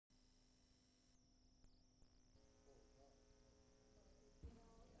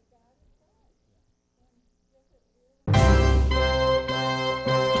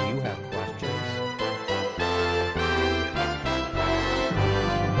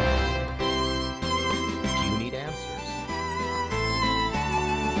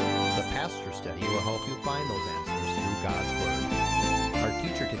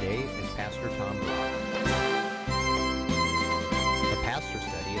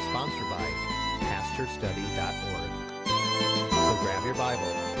thepastorstudy.org. So grab your Bible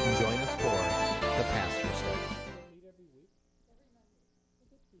and join us for the Pastor Study. Meet every week? Every Monday. Well,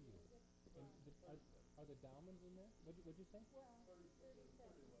 good for you. Are the Dowmans in there? What'd you say? Well, 37.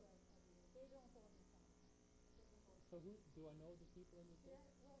 They don't go in the summer. So who do I know the people in this church?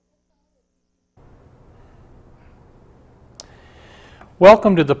 Well, just some of the people.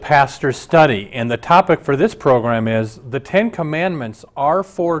 Welcome to the Pastor Study, and the topic for this program is the Ten Commandments are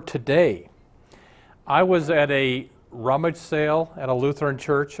for today. I was at a rummage sale at a Lutheran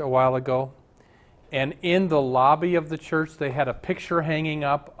church a while ago, and in the lobby of the church they had a picture hanging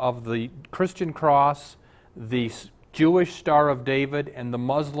up of the Christian cross, the Jewish Star of David, and the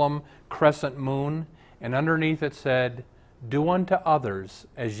Muslim crescent moon, and underneath it said, "Do unto others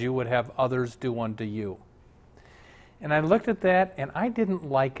as you would have others do unto you." And I looked at that and I didn't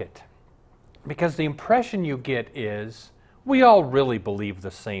like it, because the impression you get is we all really believe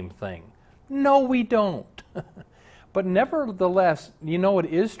the same thing. No, we don't. But nevertheless, you know, it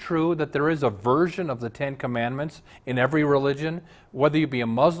is true that there is a version of the Ten Commandments in every religion, whether you be a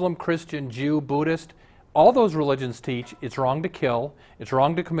Muslim, Christian, Jew, Buddhist. All those religions teach it's wrong to kill, it's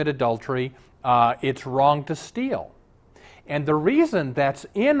wrong to commit adultery, it's wrong to steal. And the reason that's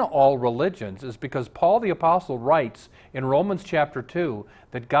in all religions is because Paul the Apostle writes in Romans chapter 2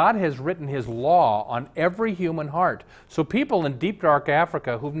 that God has written His law on every human heart. So people in deep dark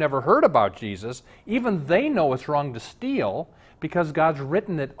Africa who've never heard about Jesus, even they know it's wrong to steal because God's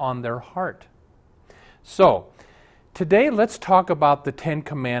written it on their heart. So today let's talk about the Ten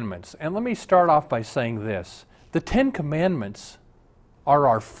Commandments. And let me start off by saying this. The Ten Commandments are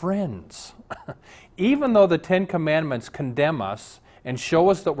our friends. Even though the Ten Commandments condemn us and show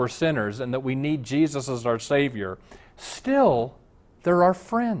us that we're sinners and that we need Jesus as our Savior, still, they're our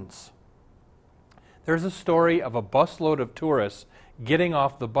friends. There's a story of a busload of tourists getting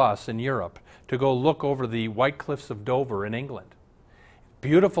off the bus in Europe to go look over the White Cliffs of Dover in England.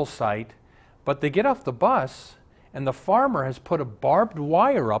 Beautiful sight, but they get off the bus and the farmer has put a barbed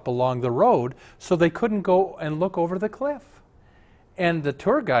wire up along the road so they couldn't go and look over the cliff. And the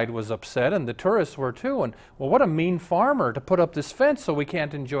tour guide was upset, and the tourists were too. And, well, what a mean farmer to put up this fence so we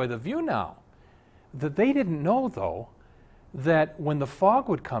can't enjoy the view now. That they didn't know, though, that when the fog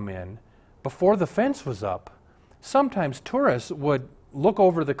would come in, before the fence was up, sometimes tourists would look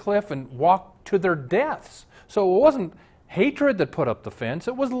over the cliff and walk to their deaths. So it wasn't hatred that put up the fence,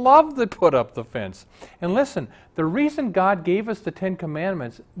 it was love that put up the fence. And listen, the reason God gave us the Ten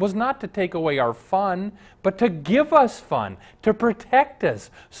Commandments was not to take away our fun, but to give us fun, to protect us.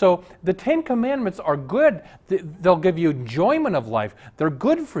 So the Ten Commandments are good. They'll give you enjoyment of life. They're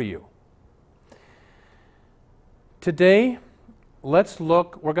good for you. Today, let's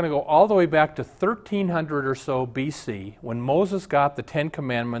look, we're going to go all the way back to 1300 or so BC, when Moses got the Ten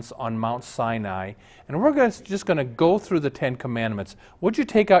Commandments on Mount Sinai. And we're just going to go through the Ten Commandments. Would you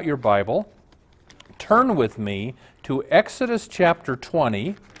take out your Bible? Turn with me to Exodus chapter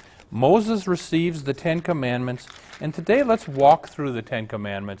 20. Moses receives the Ten Commandments. And today let's walk through the Ten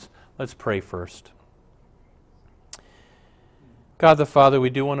Commandments. Let's pray first. God the Father,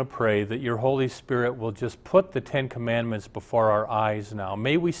 we do want to pray that your Holy Spirit will just put the Ten Commandments before our eyes now.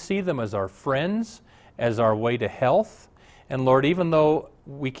 May we see them as our friends, as our way to health. And Lord, even though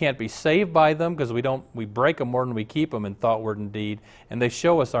we can't be saved by them because we break them more than we keep them in thought, word, and deed, and they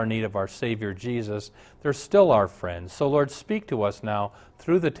show us our need of our Savior Jesus, they're still our friends. So Lord, speak to us now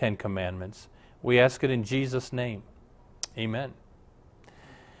through the Ten Commandments. We ask it in Jesus' name. Amen.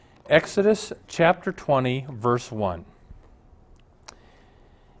 Exodus chapter 20, verse 1.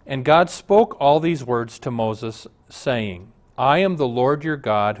 And God spoke all these words to Moses, saying, I am the Lord your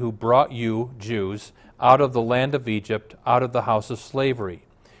God who brought you, Jews, out of the land of Egypt, out of the house of slavery.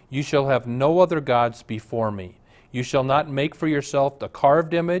 You shall have no other gods before me. You shall not make for yourself a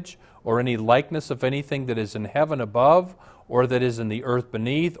carved image or any likeness of anything that is in heaven above, or that is in the earth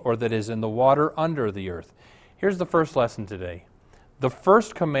beneath, or that is in the water under the earth. Here's the first lesson today. The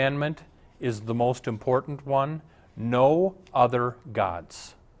first commandment is the most important one. No other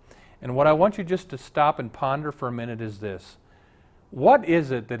gods. And what I want you just to stop and ponder for a minute is this. What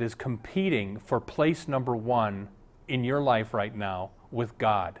is it that is competing for place number one in your life right now with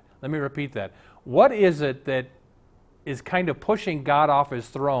God? Let me repeat that. What is it that is kind of pushing God off His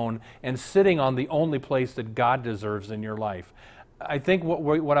throne and sitting on the only place that God deserves in your life? I think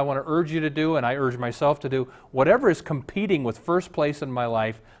what I want to urge you to do, and I urge myself to do, whatever is competing with first place in my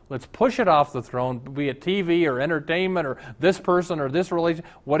life, let's push it off the throne, be it TV or entertainment or this person or this relation,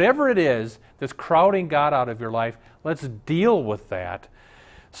 whatever it is that's crowding God out of your life, let's deal with that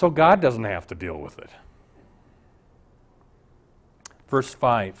so God doesn't have to deal with it. Verse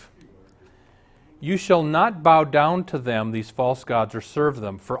 5. You shall not bow down to them, these false gods, or serve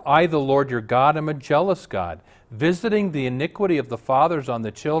them. For I, the Lord your God, am a jealous God, visiting the iniquity of the fathers on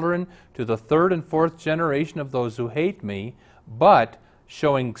the children to the third and fourth generation of those who hate me, but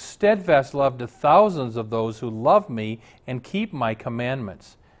showing steadfast love to thousands of those who love me and keep my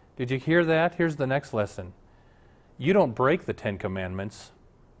commandments. Did you hear that? Here's the next lesson. You don't break the 10 Commandments.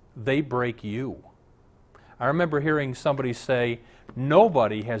 They break you. I remember hearing somebody say,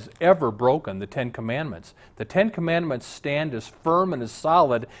 nobody has ever broken the 10 Commandments. The 10 Commandments stand as firm and as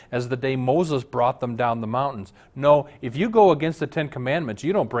solid as the day Moses brought them down the mountains. No, if you go against the 10 Commandments,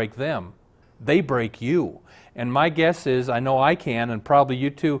 you don't break them. They break you. And my guess is, I know I can, and probably you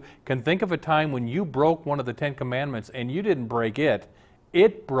too, can think of a time when you broke one of the 10 Commandments and you didn't break it.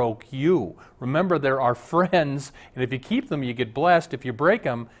 It broke you. Remember, there are friends, and if you keep them, you get blessed. If you break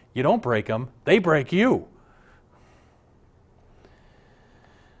them, you don't break them. They break you.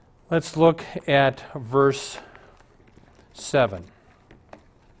 Let's look at verse 7.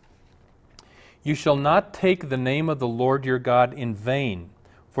 You shall not take the name of the Lord your God in vain,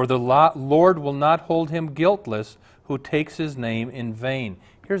 for the Lord will not hold him guiltless who takes his name in vain.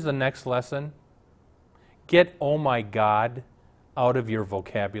 Here's the next lesson. Get "oh my God" out of your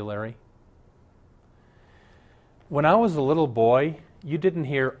vocabulary. When I was a little boy, you didn't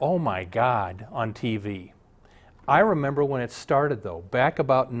hear "oh my God" on TV. I remember when it started, though. Back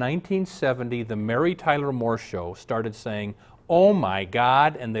about 1970, the Mary Tyler Moore Show started saying, "oh my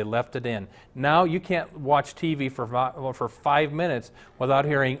God," and they left it in. Now you can't watch TV for 5 minutes without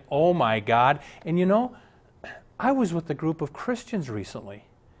hearing "oh my God." And you know, I was with a group of Christians recently,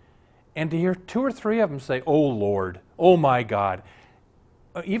 and to hear 2 or 3 of them say, "oh Lord," "oh my God,"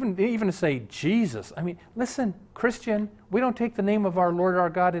 even to say Jesus. I mean, listen, Christian, we don't take the name of our Lord our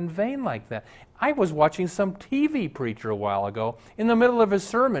God in vain like that. I was watching some TV preacher a while ago. In the middle of his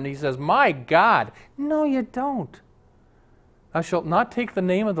sermon, he says, "my God." No, you don't. Thou shalt not take the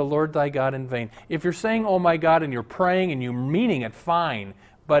name of the Lord thy God in vain. If you're saying "oh my God" and you're praying and you're meaning it, fine.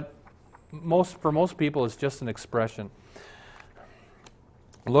 But for most people, it's just an expression.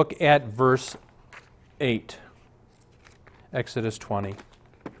 Look at verse 8, Exodus 20.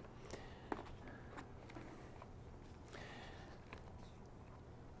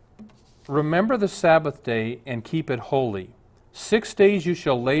 Remember the Sabbath day and keep it holy. 6 days you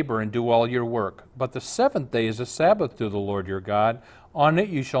shall labor and do all your work, but the 7th day is a Sabbath to the Lord your God. On it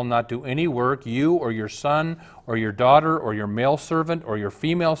you shall not do any work, you or your son or your daughter or your male servant or your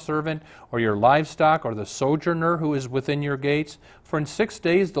female servant or your livestock or the sojourner who is within your gates. For in 6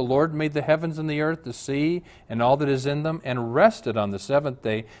 days the Lord made the heavens and the earth, the sea, and all that is in them, and rested on the 7th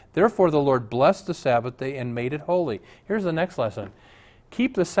day. Therefore the Lord blessed the Sabbath day and made it holy. Here's the next lesson.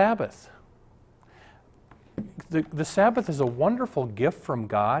 Keep the Sabbath. The Sabbath is a wonderful gift from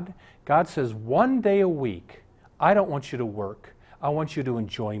God. God says, 1 day a week, I don't want you to work. I want you to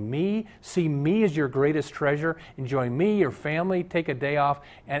enjoy me, see me as your greatest treasure, enjoy me, your family, take a day off,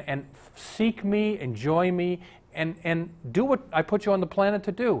 and seek me, enjoy me, and do what I put you on the planet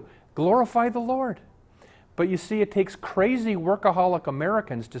to do. Glorify the Lord. But you see, it takes crazy workaholic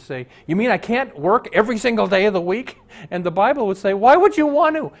Americans to say, you mean I can't work every single day of the week? And the Bible would say, why would you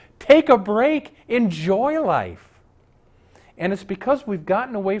want to? Take a break, enjoy life. And it's because we've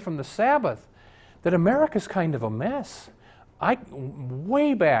gotten away from the Sabbath that America's kind of a mess.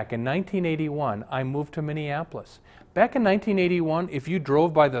 Way back in 1981, I moved to Minneapolis. Back in 1981, if you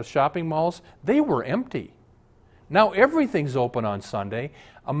drove by the shopping malls, they were empty. Now everything's open on Sunday.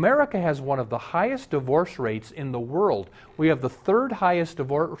 America has one of the highest divorce rates in the world. We have the 3rd highest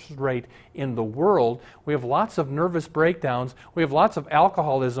divorce rate in the world. We have lots of nervous breakdowns. We have lots of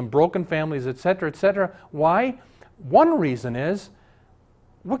alcoholism, broken families, etc., etc. Why? One reason is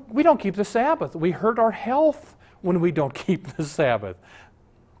we don't keep the Sabbath. We hurt our health when we don't keep the Sabbath.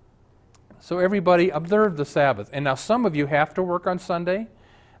 So everybody observe the Sabbath. And now some of you have to work on Sunday,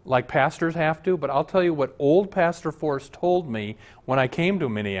 like pastors have to, but I'll tell you what old Pastor Forrest told me when I came to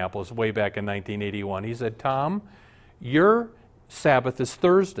Minneapolis way back in 1981. He said, Tom, your Sabbath is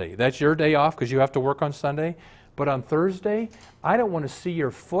Thursday. That's your day off because you have to work on Sunday. But on Thursday, I don't want to see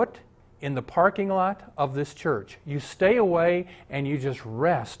your foot in the parking lot of this church. You stay away and you just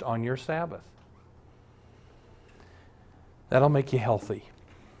rest on your Sabbath. That'll make you healthy.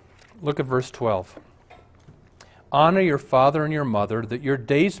 Look at verse 12. Honor your father and your mother, that your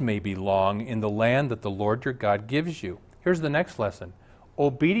days may be long in the land that the Lord your God gives you. Here's the next lesson.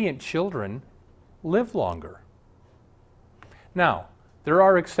 Obedient children live longer. Now, there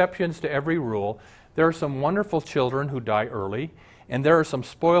are exceptions to every rule. There are some wonderful children who die early, and there are some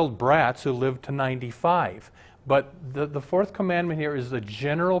spoiled brats who live to 95. But the fourth commandment here is the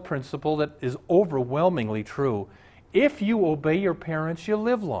general principle that is overwhelmingly true. If you obey your parents, you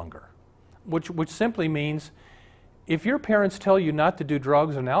live longer, which simply means if your parents tell you not to do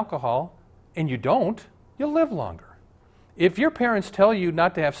drugs and alcohol and you don't, you'll live longer. If your parents tell you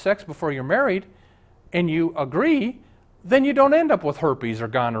not to have sex before you're married and you agree, then you don't end up with herpes or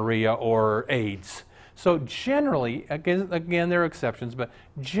gonorrhea or AIDS. So generally, again there are exceptions, but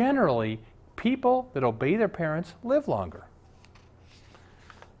generally, people that obey their parents live longer.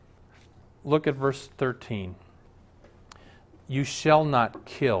 Look at verse 13. You shall not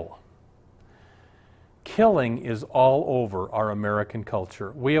kill. Killing is all over our American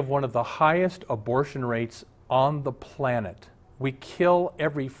culture. We have one of the highest abortion rates on the planet. We kill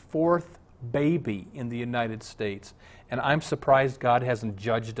every fourth baby in the United States. And I'm surprised God hasn't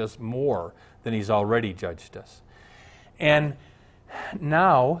judged us more than He's already judged us. And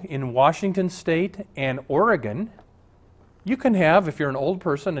now, in Washington State and Oregon, you can have, if you're an old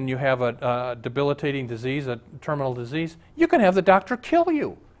person and you have a debilitating disease, a terminal disease, you can have the doctor kill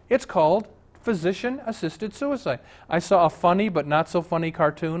you. It's called physician-assisted suicide. I saw a funny but not so funny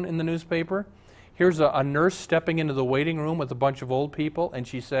cartoon in the newspaper. Here's a nurse stepping into the waiting room with a bunch of old people, and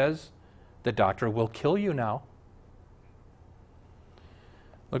she says, "The doctor will kill you now."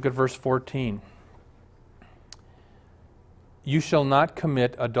 Look at verse 14. You shall not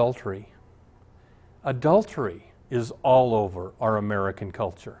commit adultery. Adultery is all over our American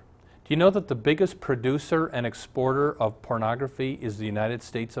culture. Do you know that the biggest producer and exporter of pornography is the United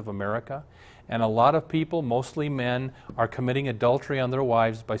States of America? And a lot of people, mostly men, are committing adultery on their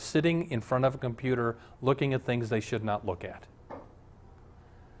wives by sitting in front of a computer looking at things they should not look at.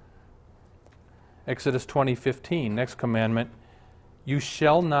 Exodus 20:15, next commandment, you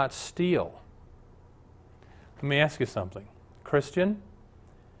shall not steal. Let me ask you something. Christian,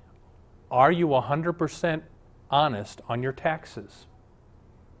 are you 100% honest on your taxes?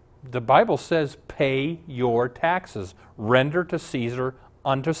 The Bible says pay your taxes. Render to Caesar,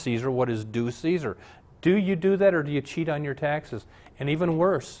 unto Caesar what is due Caesar. Do you do that, or do you cheat on your taxes? And even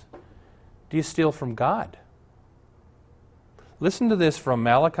worse, do you steal from God? Listen to this from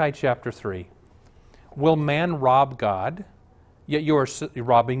Malachi chapter 3. Will man rob God? Yet you are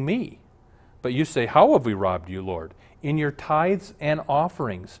robbing me. But you say, how have we robbed you, Lord? In your tithes and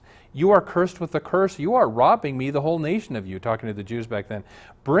offerings. You are cursed with a curse. You are robbing me, the whole nation of you, talking to the Jews back then.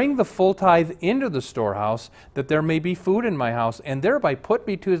 Bring the full tithe into the storehouse, that there may be food in my house, and thereby put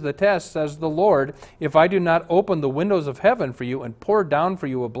me to the test, says the Lord, if I do not open the windows of heaven for you and pour down for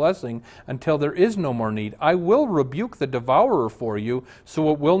you a blessing until there is no more need. I will rebuke the devourer for you, so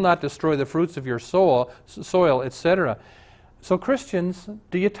it will not destroy the fruits of your soil, etc. So Christians,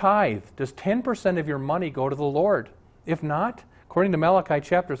 do you tithe? Does 10% of your money go to the Lord? If not, according to Malachi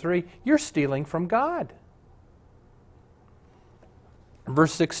chapter 3, you're stealing from God.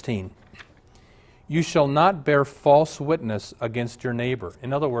 Verse 16, you shall not bear false witness against your neighbor.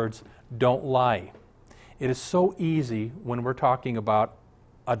 In other words, don't lie. It is so easy when we're talking about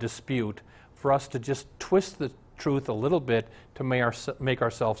a dispute for us to just twist the truth a little bit to make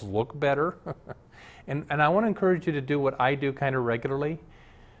ourselves look better. And I want to encourage you to do what I do kind of regularly.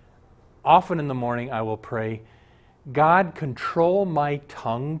 Often in the morning I will pray, God, control my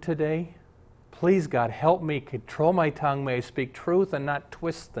tongue today. Please, God, help me control my tongue. May I speak truth and not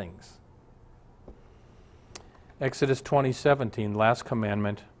twist things. Exodus 20:17, last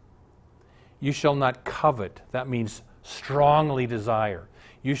commandment. You shall not covet. That means strongly desire.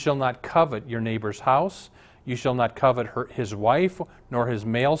 You shall not covet your neighbor's house. You shall not covet his wife, nor his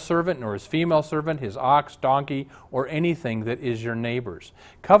male servant, nor his female servant, his ox, donkey, or anything that is your neighbor's.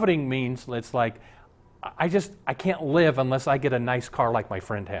 Coveting means it's like, I can't live unless I get a nice car like my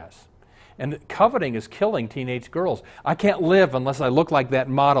friend has. And coveting is killing teenage girls. I can't live unless I look like that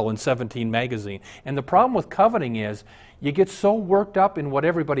model in 17 magazine. And the problem with coveting is you get so worked up in what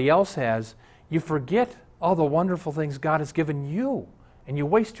everybody else has, you forget all the wonderful things God has given you. And you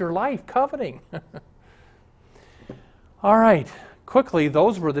waste your life coveting. All right, quickly,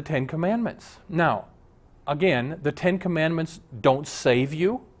 those were the 10 Commandments. Now, again, the 10 Commandments don't save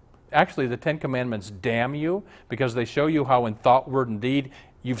you. Actually, the 10 Commandments damn you because they show you how in thought, word, and deed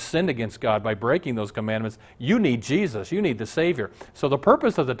you've sinned against God by breaking those commandments. You need Jesus. You need the Savior. So the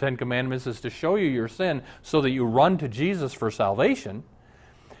purpose of the 10 Commandments is to show you your sin so that you run to Jesus for salvation.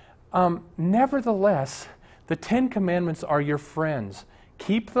 Nevertheless, the 10 Commandments are your friends.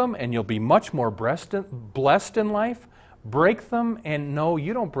 Keep them and you'll be much more blessed in life. Break them and no,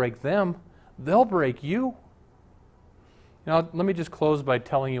 you don't break them. They'll break you. Now, let me just close by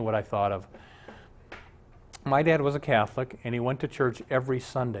telling you what I thought of. My dad was a Catholic, and he went to church every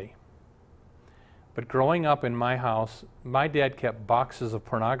Sunday. But growing up in my house, my dad kept boxes of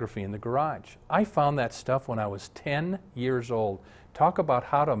pornography in the garage. I found that stuff when I was 10 years old. Talk about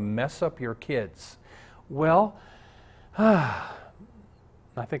how to mess up your kids. Well, I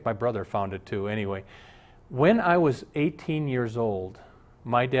think my brother found it too. Anyway, when I was 18 years old,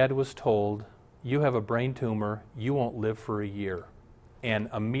 my dad was told, "You have a brain tumor, you won't live for a year." And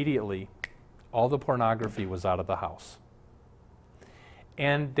immediately, all the pornography was out of the house.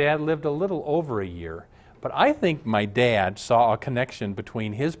 And Dad lived a little over a year. But I think my dad saw a connection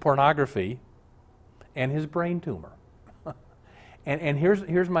between his pornography and his brain tumor. and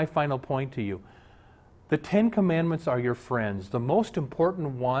here's my final point to you. The 10 Commandments are your friends. The most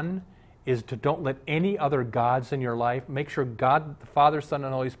important one is to don't let any other gods in your life. Make sure God, the Father, Son,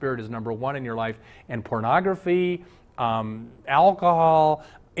 and Holy Spirit is number one in your life. And pornography, alcohol,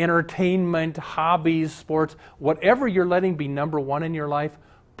 entertainment, hobbies, sports, whatever you're letting be number one in your life,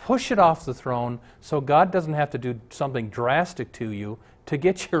 push it off the throne so God doesn't have to do something drastic to you to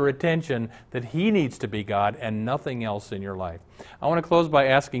get your attention that He needs to be God and nothing else in your life. I want to close by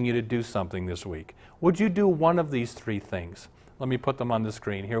asking you to do something this week. Would you do one of these three things? Let me put them on the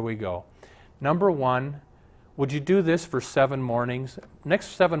screen. Here we go. Number one, would you do this for 7 mornings? Next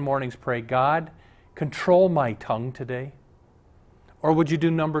 7 mornings, pray, God, control my tongue today. Or would you do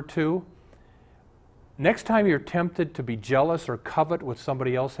number 2? Next time you're tempted to be jealous or covet what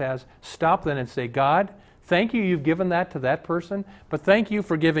somebody else has, stop then and say, God, thank you you've given that to that person, but thank you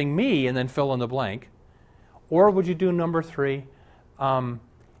for giving me, and then fill in the blank. Or would you do number 3?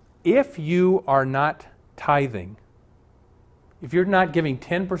 If you are not tithing, if you're not giving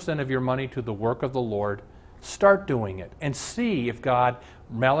 10% of your money to the work of the Lord, start doing it and see if God,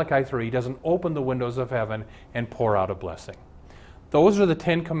 Malachi 3, doesn't open the windows of heaven and pour out a blessing. Those are the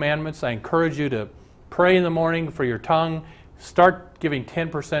 10 Commandments. I encourage you to pray in the morning for your tongue. Start giving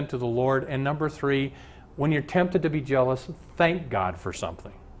 10% to the Lord. And number 3, when you're tempted to be jealous, thank God for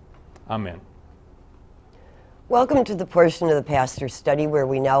something. Amen. Welcome to the portion of the Pastor's Study where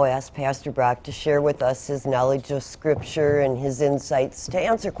we now ask Pastor Brock to share with us his knowledge of Scripture and his insights to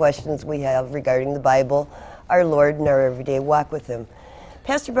answer questions we have regarding the Bible, our Lord, and our everyday walk with Him.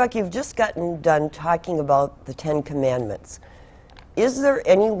 Pastor Brock, you've just gotten done talking about the 10 Commandments. Is there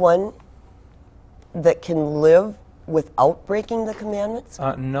anyone that can live without breaking the commandments?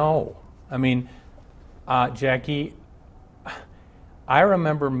 No. I mean, Jackie, I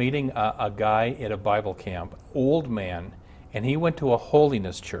remember meeting a guy at a Bible camp, old man, and he went to a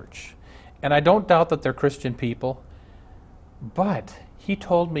holiness church. And I don't doubt that they're Christian people, but he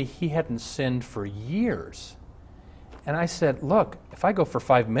told me he hadn't sinned for years. And I said, look, if I go for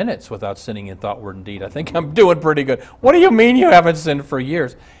 5 minutes without sinning in thought, word, and deed, I think I'm doing pretty good. What do you mean you haven't sinned for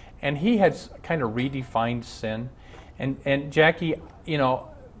years? And he had kind of redefined sin. And Jackie, you know,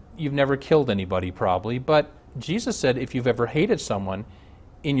 you've never killed anybody probably, but Jesus said if you've ever hated someone,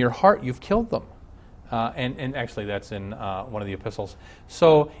 in your heart you've killed them. And actually that's in one of the epistles.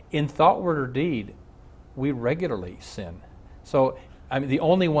 So in thought, word, or deed, we regularly sin. So I mean, the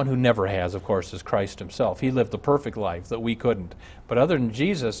only one who never has, of course, is Christ Himself. He lived the perfect life that we couldn't. But other than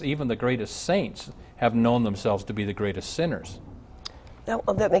Jesus, even the greatest saints have known themselves to be the greatest sinners. Well,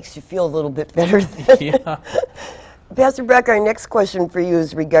 that makes you feel a little bit better then. Yeah. Pastor Brock, our next question for you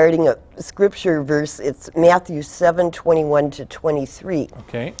is regarding a Scripture verse. It's Matthew 7:21-23.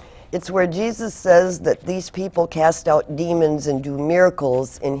 Okay. It's where Jesus says that these people cast out demons and do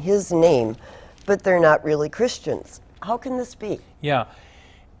miracles in His name, but they're not really Christians. How can this be? Yeah.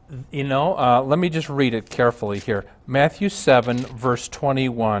 You know, let me just read it carefully here. Matthew 7, verse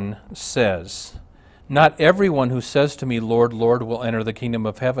 21 says, "Not everyone who says to me, Lord, Lord, will enter the kingdom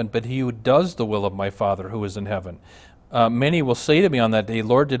of heaven, but he who does the will of my Father who is in heaven. Many will say to me on that day,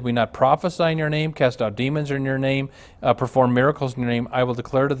 Lord, did we not prophesy in your name, cast out demons in your name, perform miracles in your name? I will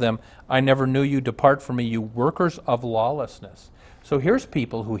declare to them, I never knew you. Depart from me, you workers of lawlessness." So here's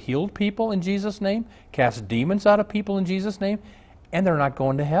people who healed people in Jesus' name, cast demons out of people in Jesus' name, and they're not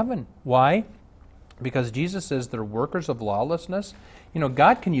going to heaven. Why? Because Jesus says they're workers of lawlessness. You know,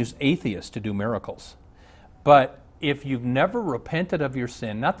 God can use atheists to do miracles. But if you've never repented of your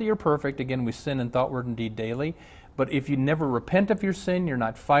sin, not that you're perfect, again, we sin in thought, word, and deed daily, but if you never repent of your sin, you're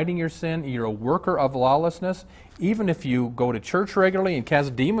not fighting your sin, you're a worker of lawlessness, even if you go to church regularly and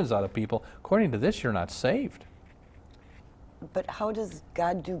cast demons out of people, according to this, you're not saved. But how does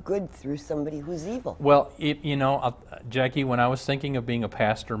God do good through somebody who's evil? Well, you know, Jackie, when I was thinking of being a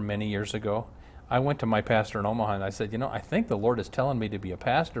pastor many years ago, I went to my pastor in Omaha and I said, you know, I think the Lord is telling me to be a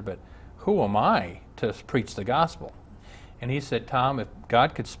pastor, but who am I to preach the gospel? And he said, Tom, if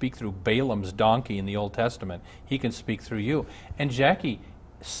God could speak through Balaam's donkey in the Old Testament, He can speak through you. And Jackie,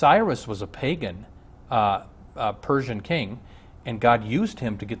 Cyrus was a pagan, Persian king, and God used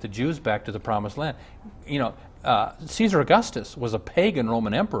him to get the Jews back to the Promised Land. You know, Caesar Augustus was a pagan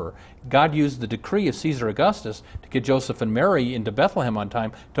Roman emperor. God used the decree of Caesar Augustus to get Joseph and Mary into Bethlehem on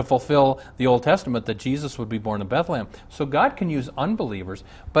time to fulfill the Old Testament that Jesus would be born in Bethlehem. So God can use unbelievers,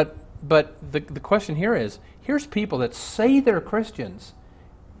 but the question here is, here's people that say they're Christians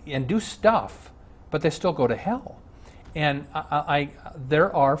and do stuff, but they still go to hell. And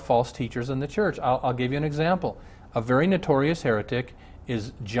there are false teachers in the church. I'll give you an example. A very notorious heretic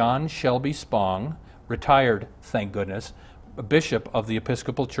is John Shelby Spong, retired, thank goodness, a bishop of the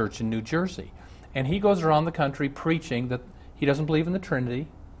Episcopal Church in New Jersey. And he goes around the country preaching that he doesn't believe in the Trinity.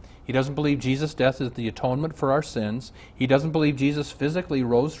 He doesn't believe Jesus' death is the atonement for our sins. He doesn't believe Jesus physically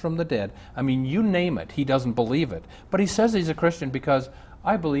rose from the dead. I mean, you name it, he doesn't believe it. But he says he's a Christian because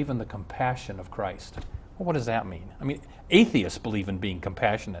I believe in the compassion of Christ. Well, what does that mean? I mean, atheists believe in being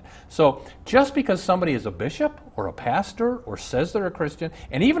compassionate. So just because somebody is a bishop or a pastor or says they're a Christian,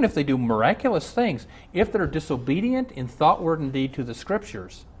 and even if they do miraculous things, if they're disobedient in thought, word, and deed to the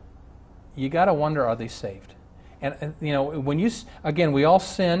Scriptures, you got to wonder, are they saved? And you know, when you, again, we all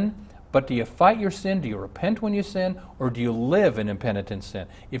sin, but do you fight your sin? Do you repent when you sin? Or do you live in impenitent sin?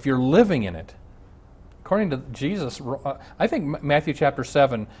 If you're living in it, according to Jesus, I think Matthew chapter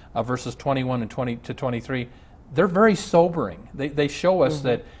 7, verses 21 and 20 to 23, they're very sobering. They show us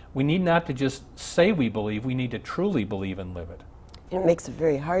that we need not to just say we believe, we need to truly believe and live it. It makes it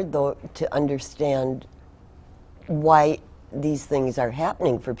very hard, though, to understand why these things are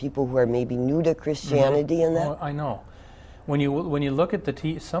happening for people who are maybe new to Christianity and that. Oh, I know. When you look at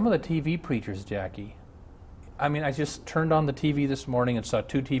some of the TV preachers, Jackie, I mean, I just turned on the TV this morning and saw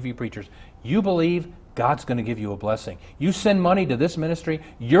 2 TV preachers. You believe, God's going to give you a blessing. You send money to this ministry,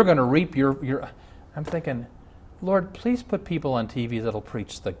 you're going to reap your... I'm thinking, Lord, please put people on TV that'll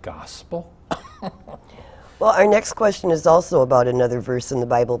preach the gospel. Well, our next question is also about another verse in the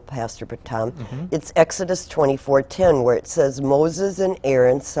Bible, Pastor Tom. It's Exodus 24:10, where it says, Moses and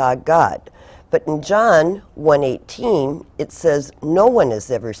Aaron saw God. But in John 1:18, it says, no one has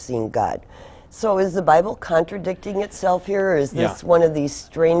ever seen God. So is the Bible contradicting itself here, or is this one of these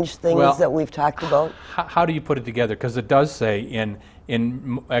strange things that we've talked about? How do you put it together? Because it does say in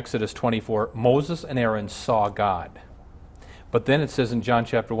Exodus 24, Moses and Aaron saw God. But then it says in John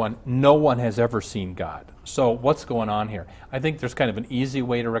chapter 1, no one has ever seen God. So what's going on here? I think there's kind of an easy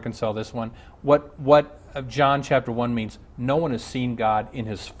way to reconcile this one. What John chapter 1 means, no one has seen God in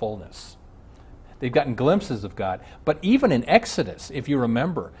his fullness. They've gotten glimpses of God. But even in Exodus, if you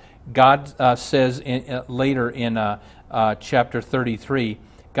remember, God says later in chapter 33,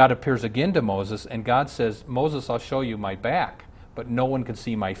 God appears again to Moses, and God says, Moses, I'll show you my back, but no one can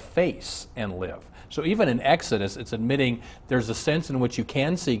see my face and live. So even in Exodus, it's admitting there's a sense in which you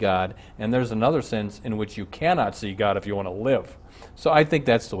can see God, and there's another sense in which you cannot see God if you want to live. So I think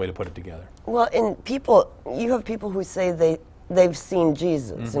that's the way to put it together. Well, and you have people who say they've seen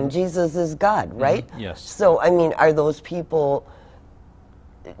Jesus, and Jesus is God, right? Yes. So, I mean, are those people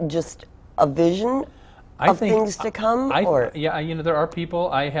just a vision of things to come? Or? Yeah, you know, there are people.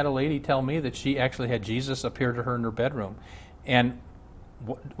 I had a lady tell me that she actually had Jesus appear to her in her bedroom. And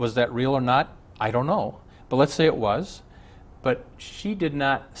was that real or not? I don't know. But let's say it was. But she did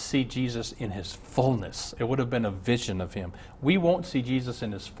not see Jesus in his fullness. It would have been a vision of him. We won't see Jesus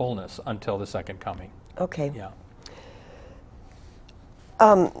in his fullness until the second coming. Okay. Yeah.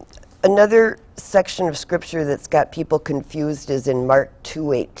 Another section of Scripture that's got people confused is in Mark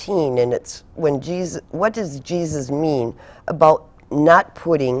 2:18, and it's when Jesus. What does Jesus mean about not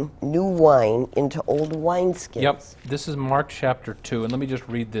putting new wine into old wineskins? Yep. This is Mark chapter 2, and let me just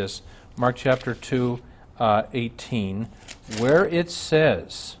read this. Mark chapter 2, 18, where it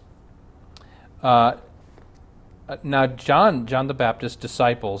says, now John the Baptist's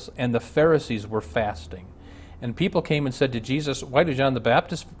disciples and the Pharisees were fasting. And people came and said to Jesus, why do John the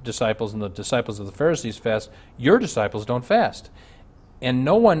Baptist's disciples and the disciples of the Pharisees fast? Your disciples don't fast. And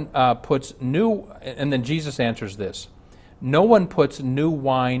no one puts new, and then Jesus answers this, no one puts new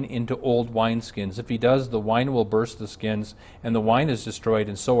wine into old wineskins. If he does, the wine will burst the skins, and the wine is destroyed,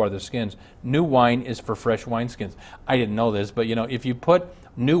 and so are the skins. New wine is for fresh wineskins. I didn't know this, but you know, if you put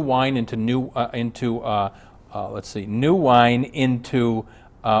new wine into new wine into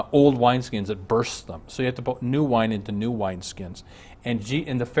old wineskins, it bursts them. So you have to put new wine into new wineskins. And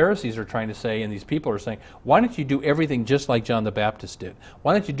the Pharisees are trying to say, and these people are saying, why don't you do everything just like John the Baptist did?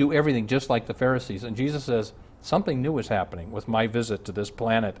 Why don't you do everything just like the Pharisees? And Jesus says, Something new is happening with my visit to this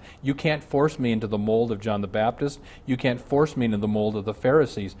planet. You can't force me into the mold of John the Baptist. You can't force me into the mold of the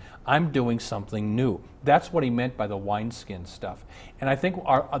Pharisees. I'm doing something new. That's what he meant by the wineskin stuff. And I think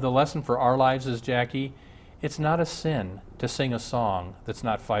the lesson for our lives is, Jackie, it's not a sin to sing a song that's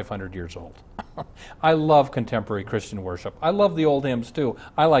not 500 years old. I love contemporary Christian worship. I love the old hymns too.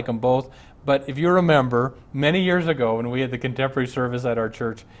 I like them both. But if you remember, many years ago when we had the contemporary service at our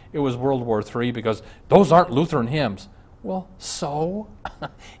church, it was World War III because those aren't Lutheran hymns. Well, so?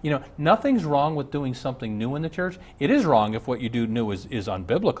 Nothing's wrong with doing something new in the church. It is wrong if what you do new is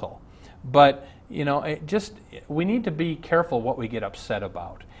unbiblical. But, we need to be careful what we get upset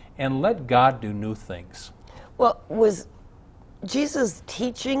about and let God do new things. Well, was Jesus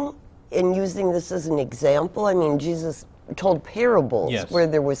teaching and using this as an example? I mean, Jesus told parables Yes. where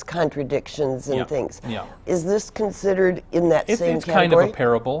there was contradictions and Yeah, things. yeah. Is this considered in that same It's category? kind of a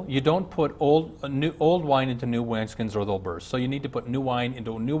parable. You don't put old wine into new wineskins or they'll burst. So you need to put new wine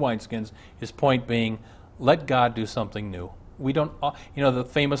into new wineskins. His point being, let God do something new. We don't, the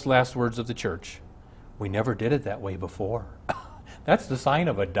famous last words of the church, we never did it that way before. That's the sign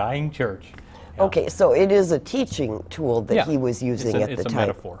of a dying church. Yeah. Okay, so it is a teaching tool that Yeah. he was using at the It's a time.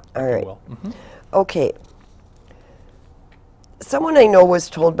 metaphor, All if right. you will. Mhm. Okay. Someone I know was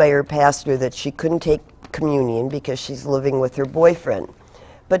told by her pastor that she couldn't take communion because she's living with her boyfriend.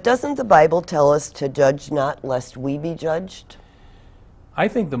 But doesn't the Bible tell us to judge not lest we be judged? I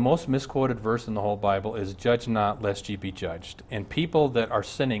think the most misquoted verse in the whole Bible is judge not lest ye be judged. And people that are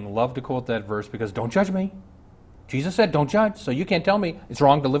sinning love to quote that verse because don't judge me. Jesus said don't judge, so you can't tell me it's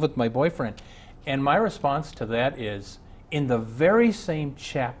wrong to live with my boyfriend. And my response to that is, in the very same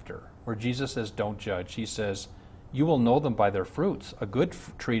chapter where Jesus says don't judge, he says, you will know them by their fruits. A good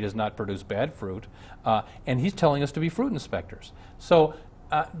tree does not produce bad fruit. And he's telling us to be fruit inspectors. So,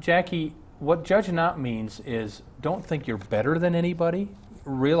 Jackie, what judge not means is don't think you're better than anybody.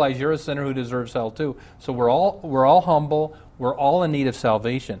 Realize you're a sinner who deserves hell too. So we're all humble. We're all in need of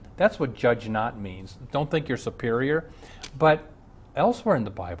salvation. That's what judge not means. Don't think you're superior. But elsewhere in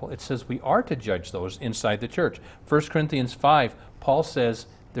the Bible, it says we are to judge those inside the church. 1 Corinthians 5, Paul says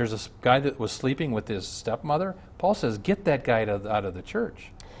there's a guy that was sleeping with his stepmother. Paul says, get that guy out of the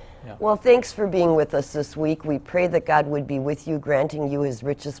church. Yeah. Well, thanks for being with us this week. We pray that God would be with you, granting you his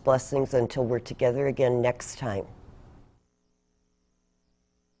richest blessings until we're together again next time.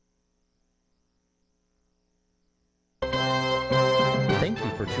 Thank you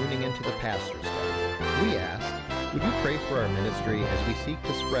for tuning into the Pastor's Study. We ask, would you pray for our ministry as we seek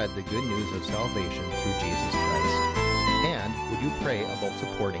to spread the good news of salvation through Jesus Christ? And would you pray about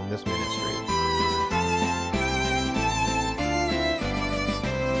supporting this ministry?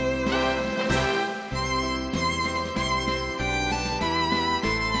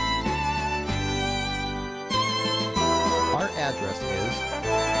 Our address is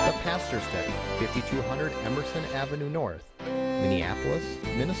The Pastor's Study, 5200 Emerson Avenue North, Minneapolis,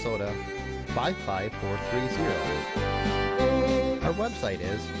 Minnesota, 55430. Our website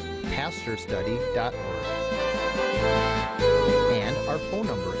is pastorstudy.org. And our phone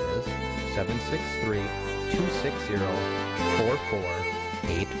number is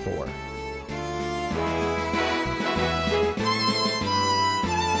 763-260-4484.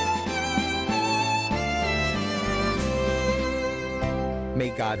 May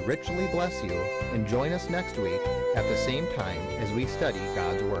God richly bless you, and join us next week at the same time as we study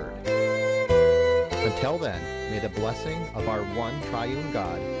God's Word. Until then, may the blessing of our one triune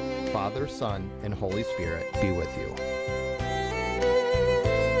God, Father, Son, and Holy Spirit be with you.